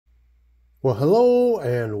Well, hello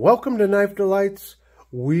and welcome to Knife Delights.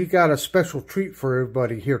 We got a special treat for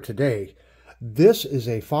everybody here today. This is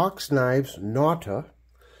a Fox Nauta,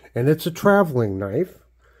 and it's a traveling knife.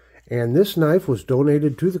 And this knife was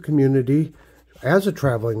donated to the community as a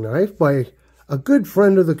traveling knife by a good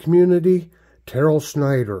friend of the community, Terrill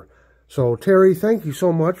Schnieder. So, Terry, thank you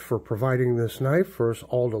so much for providing this knife for us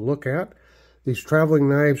all to look at. These traveling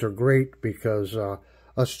knives are great because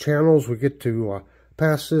us channels, we get to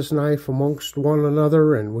pass this knife amongst one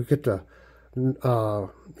another, and we get to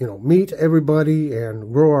meet everybody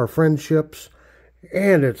and grow our friendships.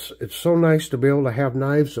 And it's so nice to be able to have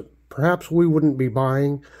knives that perhaps we wouldn't be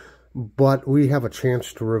buying, but we have a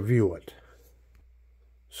chance to review it.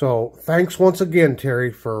 So thanks once again,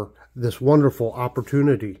 Terry, for this wonderful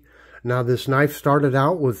opportunity. Now, this knife started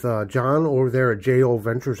out with John over there at J.O.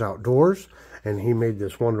 Ventures Outdoors, and he made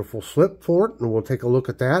this wonderful slip for it, and we'll take a look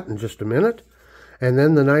at that in just a minute. And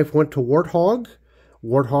then the knife went to Warthog.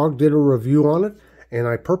 Warthog did a review on it, and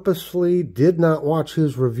I purposely did not watch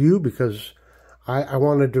his review because I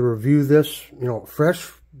wanted to review this,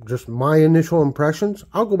 fresh, just my initial impressions.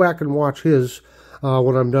 I'll go back and watch his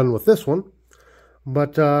when I'm done with this one.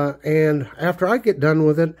 But, and after I get done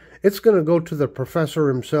with it, it's going to go to the professor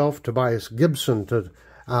himself, Tobias Gibson, to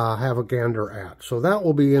have a gander at. So that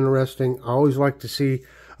will be interesting. I always like to see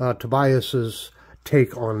Tobias's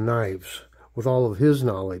take on knives with all of his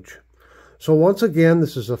knowledge. So once again,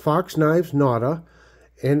 this is a Fox Nauta,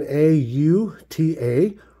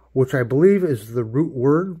 N-A-U-T-A, which I believe is the root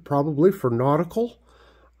word probably for nautical.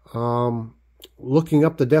 Looking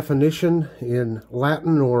up the definition in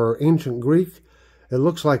Latin or ancient Greek, it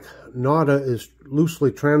looks like nauta is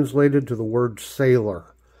loosely translated to the word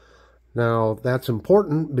sailor. Now, that's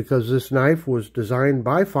important because this knife was designed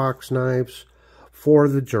by Fox Knives for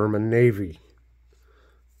the German Navy.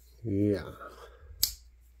 Yeah.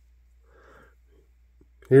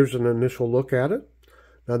 Here's an initial look at it.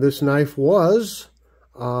 Now, this knife was,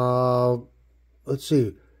 let's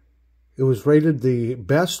see, it was rated the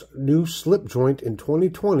best new slip joint in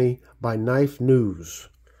 2020 by Knife News.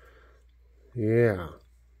 Yeah.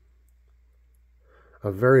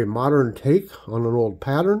 A very modern take on an old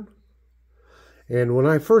pattern. And when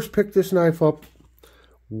I first picked this knife up,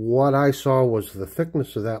 what I saw was the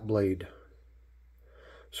thickness of that blade.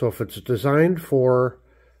 So if it's designed for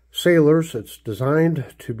sailors, it's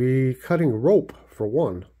designed to be cutting rope, for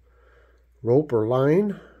one. Rope or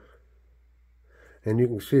line. And you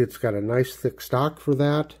can see it's got a nice thick stock for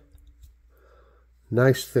that.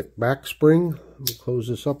 Nice thick back spring. Let me close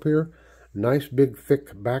this up here. Nice big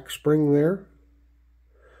thick back spring there.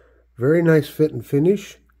 Very nice fit and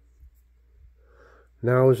finish.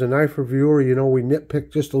 Now, as a knife reviewer, we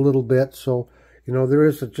nitpick just a little bit. So, there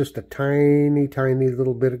is just a tiny, tiny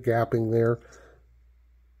little bit of gapping there.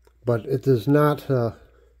 But it does not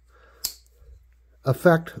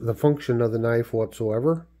affect the function of the knife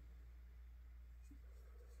whatsoever.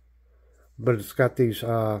 But it's got these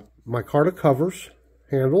micarta covers,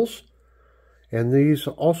 handles. And these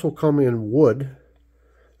also come in wood.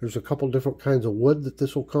 There's a couple different kinds of wood that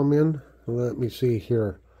this will come in. Let me see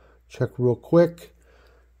here. Check real quick.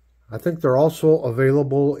 I think they're also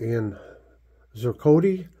available in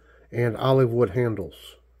zirconia and olive wood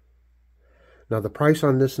handles. Now, the price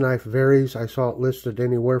on this knife varies. I saw it listed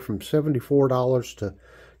anywhere from $74 to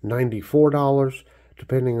 $94,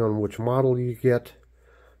 depending on which model you get.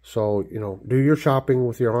 So, do your shopping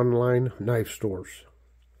with your online knife stores.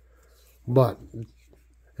 But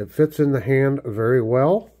it fits in the hand very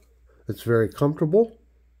well. It's very comfortable.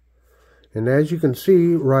 And as you can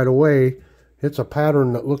see right away, it's a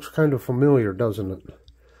pattern that looks kind of familiar, doesn't it?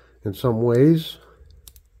 In some ways,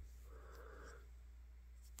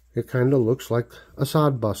 it kind of looks like a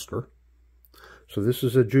sod buster. So this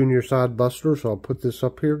is a junior sod buster, so I'll put this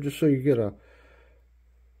up here just so you get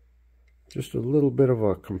just a little bit of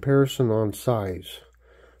a comparison on size.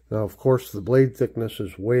 Now, of course, the blade thickness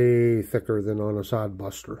is way thicker than on a sod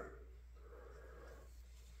buster.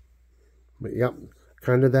 But yep,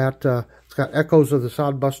 kind of that, it's got echoes of the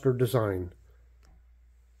sod buster design.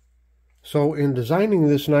 So in designing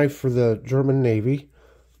this knife for the German Navy,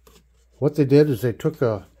 what they did is they took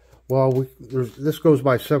this goes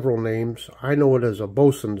by several names. I know it as a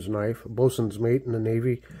bosun's knife. A bosun's mate in the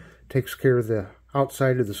Navy takes care of the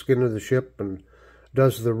outside of the skin of the ship and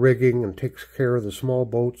does the rigging and takes care of the small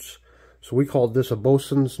boats. So we called this a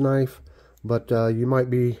bosun's knife, but you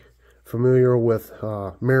might be familiar with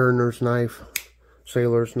mariner's knife,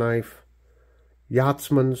 sailor's knife,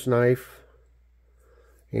 yachtsman's knife,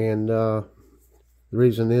 and the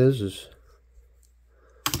reason is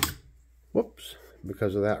whoops,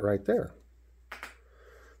 because of that right there.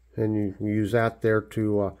 And you can use that there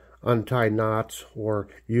to untie knots or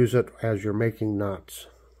use it as you're making knots.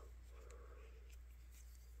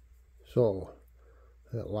 So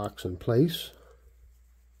that locks in place.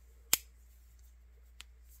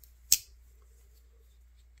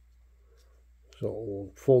 So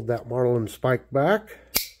we'll fold that marlin spike back.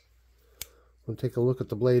 We'll take a look at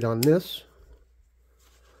the blade on this.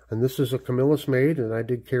 And this is a Camillus made, and I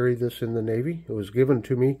did carry this in the Navy. It was given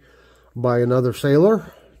to me by another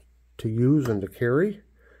sailor to use and to carry.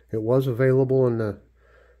 It was available in the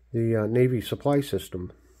Navy supply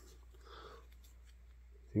system.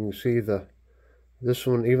 You can see this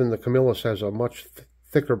one, even the Camillus, has a much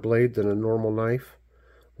thicker blade than a normal knife,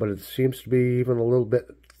 but it seems to be even a little bit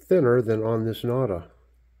thinner than on this Nauta.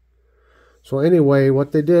 So anyway,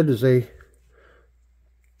 what they did is they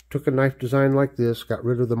took a knife design like this, got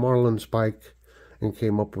rid of the marlin spike, and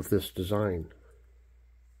came up with this design.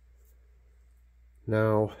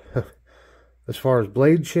 Now, as far as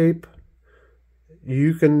blade shape,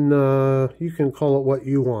 you can call it what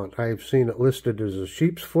you want. I've seen it listed as a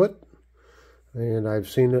sheep's foot, and I've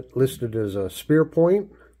seen it listed as a spear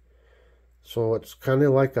point. So it's kind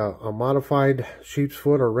of like a modified sheep's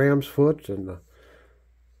foot or ram's foot, and I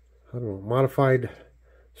don't know, modified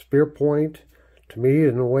spear point. To me,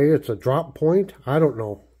 in a way, it's a drop point. I don't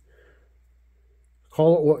know.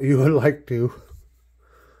 Call it what you would like to.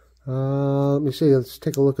 Let me see. Let's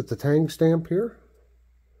take a look at the tang stamp here.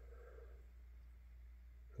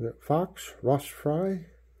 Fox, Ross Fry.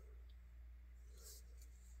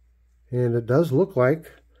 And it does look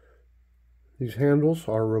like these handles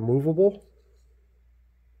are removable.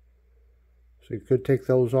 So you could take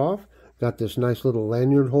those off. Got this nice little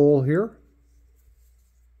lanyard hole here.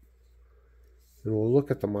 And we'll look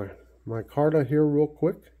at the micarta here real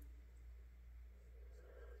quick.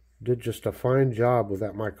 Did just a fine job with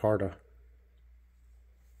that micarta.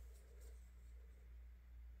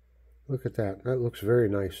 Look at that. That looks very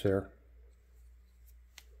nice there.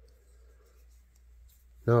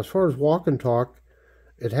 Now, as far as walk and talk,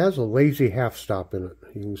 it has a lazy half stop in it.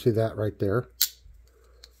 You can see that right there.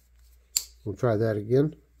 We'll try that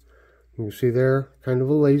again. You can see there, kind of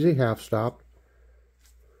a lazy half stop.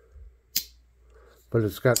 But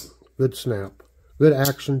it's got good snap, good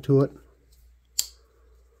action to it.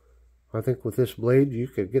 I think with this blade, you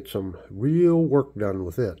could get some real work done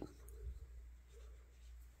with it.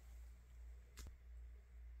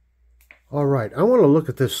 All right, I want to look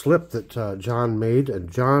at this slip that John made. And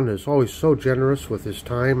John is always so generous with his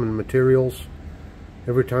time and materials.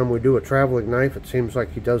 Every time we do a traveling knife, it seems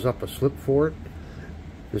like he does up a slip for it.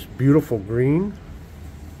 This beautiful green,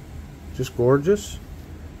 just gorgeous.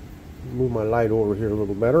 Move my light over here a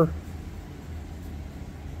little better.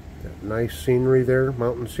 Got nice scenery there,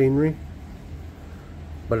 mountain scenery.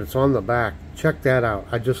 But it's on the back. Check that out.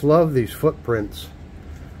 I just love these footprints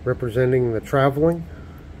representing the traveling.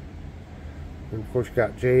 And of course you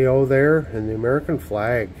got J.O. there and the American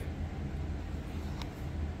flag.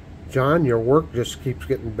 John, your work just keeps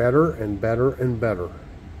getting better and better and better.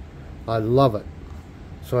 I love it.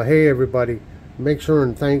 So hey everybody, make sure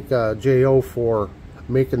and thank J.O. for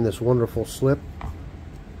making this wonderful slip.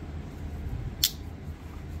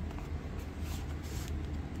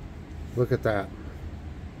 Look at that.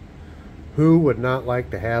 Who would not like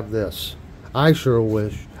to have this? I sure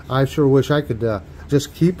wish I could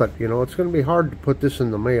just keep it. You know, it's going to be hard to put this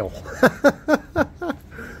in the mail.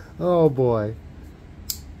 Oh boy.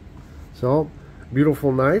 So,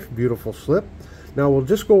 beautiful knife, beautiful slip. Now we'll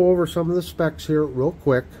just go over some of the specs here real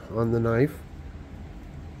quick on the knife.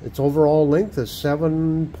 Its overall length is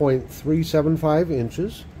 7.375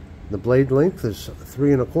 inches. The blade length is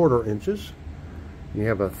 3 1/4 inches. You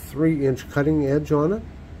have a 3-inch cutting edge on it.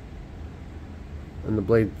 And the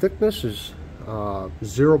blade thickness is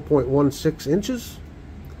 0.16 inches.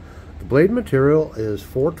 The blade material is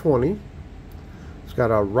 420. It's got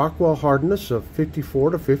a Rockwell hardness of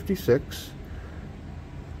 54 to 56.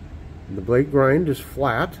 The blade grind is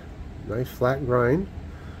flat, nice flat grind.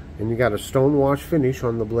 And you got a stone wash finish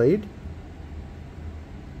on the blade.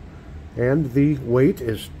 And the weight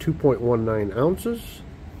is 2.19 ounces.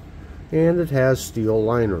 And it has steel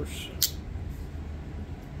liners.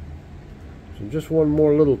 So just one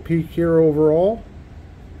more little peek here overall.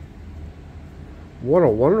 What a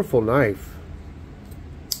wonderful knife.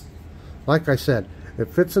 Like I said,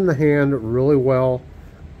 it fits in the hand really well.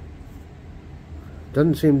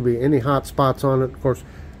 Doesn't seem to be any hot spots on it. Of course,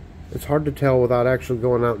 it's hard to tell without actually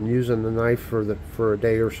going out and using the knife for a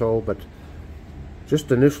day or so, but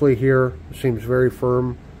just initially here, it seems very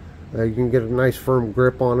firm. You can get a nice firm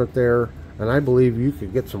grip on it there, and I believe you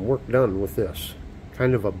could get some work done with this.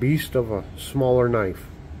 Kind of a beast of a smaller knife.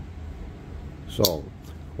 So,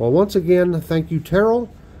 well, once again, thank you, Terrill,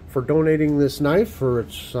 for donating this knife for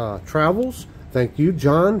its travels. Thank you,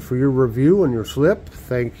 John, for your review and your slip.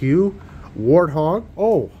 Thank you, Warthog.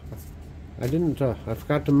 Oh, I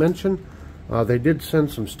forgot to mention, they did send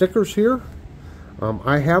some stickers here.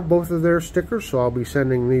 I have both of their stickers, so I'll be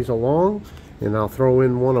sending these along, and I'll throw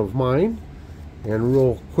in one of mine. And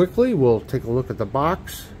real quickly, we'll take a look at the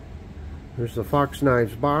box. Here's the Fox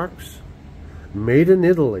Knives box. Made in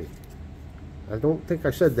Italy. I don't think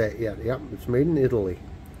I said that yet. Yep, it's made in Italy.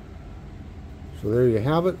 So there you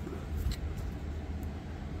have it.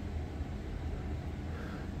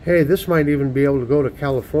 Hey, this might even be able to go to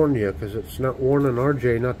California because it's not warning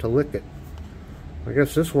RJ not to lick it. I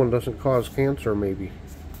guess this one doesn't cause cancer, maybe.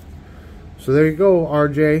 So there you go,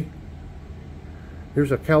 RJ.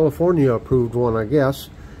 Here's a California approved one, I guess.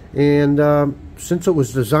 And since it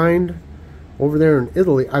was designed over there in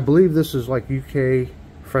Italy, I believe this is like UK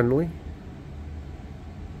friendly.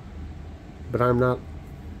 But I'm not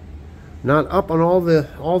up on all the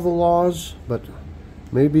laws, but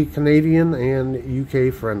maybe Canadian and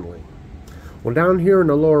UK friendly. Well, down here in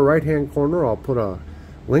the lower right hand corner, I'll put a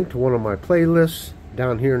link to one of my playlists.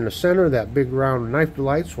 Down here in the center, that big round Knife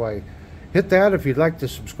Delights, so hit that if you'd like to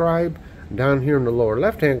subscribe. Down here in the lower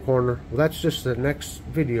left hand corner, well, that's just the next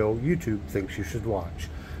video YouTube thinks you should watch.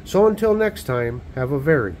 So until next time, have a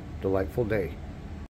very delightful day.